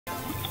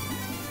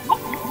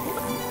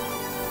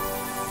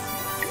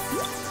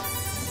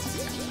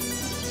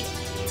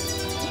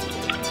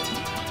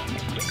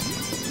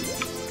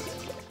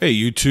Hey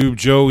YouTube,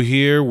 Joe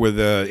here with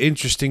an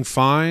interesting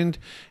find,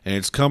 and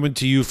it's coming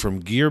to you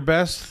from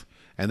GearBest,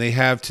 and they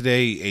have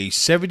today a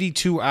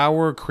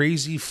 72-hour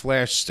crazy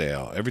flash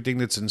sale, everything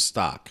that's in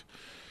stock.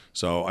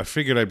 So I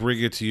figured I'd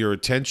bring it to your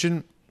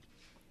attention.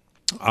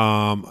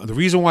 The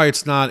reason why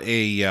it's not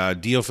a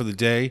deal for the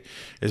day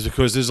is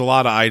because there's a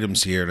lot of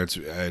items here,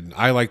 and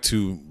I like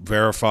to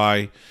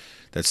verify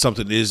that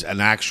something is an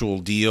actual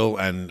deal,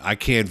 and I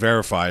can't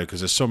verify it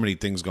because there's so many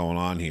things going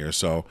on here.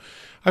 So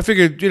I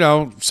figured,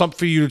 something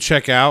for you to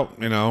check out,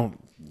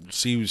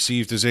 see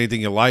if there's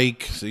anything you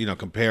like,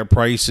 compare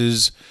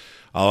prices.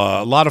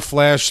 A lot of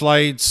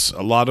flashlights,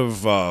 a lot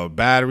of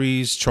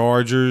batteries,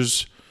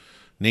 chargers,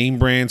 name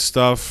brand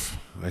stuff.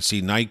 I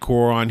see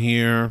Nightcore on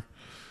here.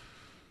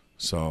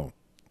 So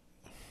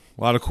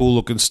a lot of cool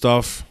looking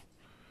stuff.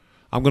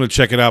 I'm going to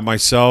check it out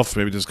myself.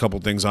 Maybe there's a couple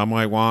things I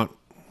might want.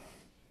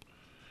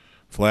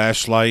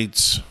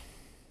 Flashlights,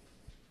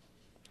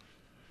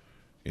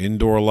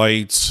 indoor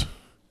lights,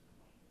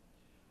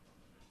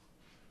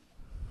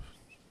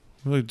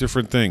 really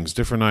different things,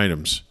 different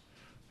items.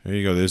 There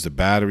you go. There's the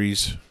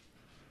batteries.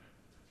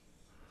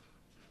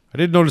 I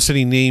didn't notice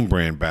any name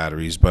brand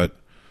batteries, but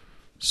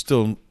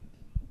still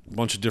a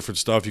bunch of different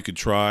stuff you could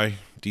try.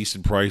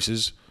 Decent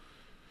prices.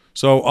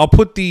 So I'll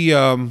put the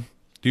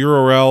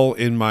URL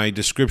in my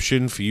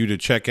description for you to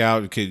check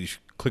out. You can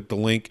click the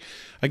link.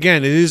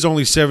 Again, it is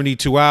only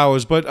 72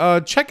 hours,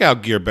 but check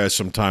out GearBest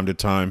from time to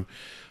time.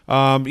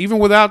 Even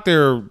without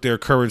their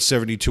current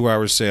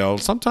 72-hour sale,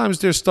 sometimes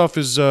their stuff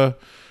is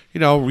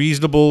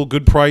reasonable,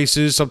 good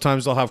prices.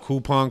 Sometimes they'll have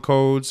coupon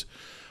codes.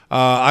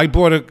 I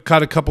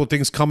got a couple of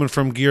things coming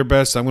from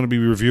GearBest I'm going to be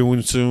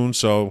reviewing soon,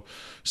 so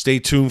stay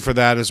tuned for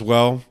that as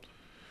well.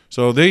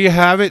 So there you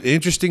have it.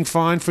 Interesting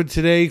find for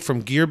today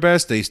from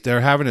GearBest.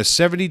 They're having a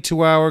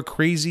 72-hour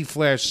crazy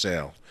flash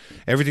sale.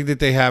 Everything that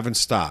they have in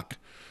stock.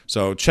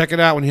 So check it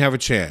out when you have a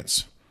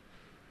chance.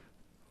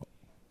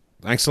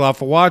 Thanks a lot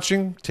for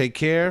watching. Take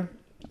care,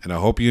 and I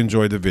hope you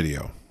enjoyed the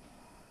video.